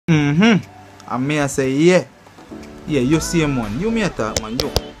And me I say, yeah. Yeah, you see man. You me attack, man.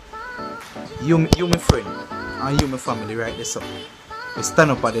 You my friend. And you my family, right there, so. We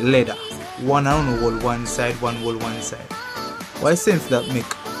stand up at the ladder. One I don't know hold one side, one hold one side. What sense that make?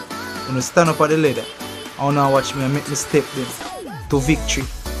 When you stand up at the ladder, I wanna watch me and make me step them to victory.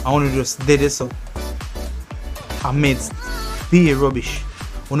 I wanna just dead this up. I made be rubbish.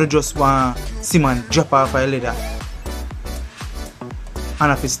 I wanna just want see man drop off a ladder.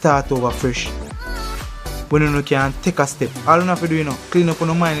 And if you start over fresh. When you can take a step. All you have to do, clean up on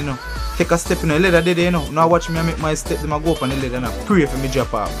your mind, Take a step in the ladder there, Now watch me and make my step, them I go up on the ladder and I pray for me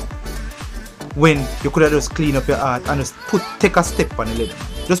drop off. When you could have just clean up your heart and just take a step on the ladder.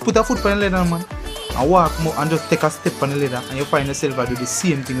 Just put a foot on the ladder, man. And walk more and just take a step on the ladder and you find yourself I do the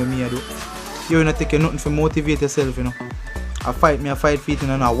same thing with me I do. You not take nothing to motivate yourself, I fight feet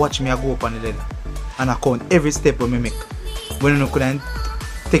and I watch me I go up on the ladder. And I count every step we make. When you couldn't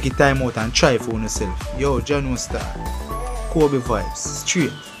take your time out and try for yourself. Yo, John Star. Coby Vibes.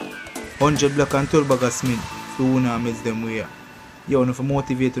 Straight. 100 black and 12 bag of cement. If you wanna make them way. Yo, if you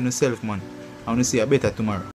motivate yourself, man. I wanna see you better tomorrow.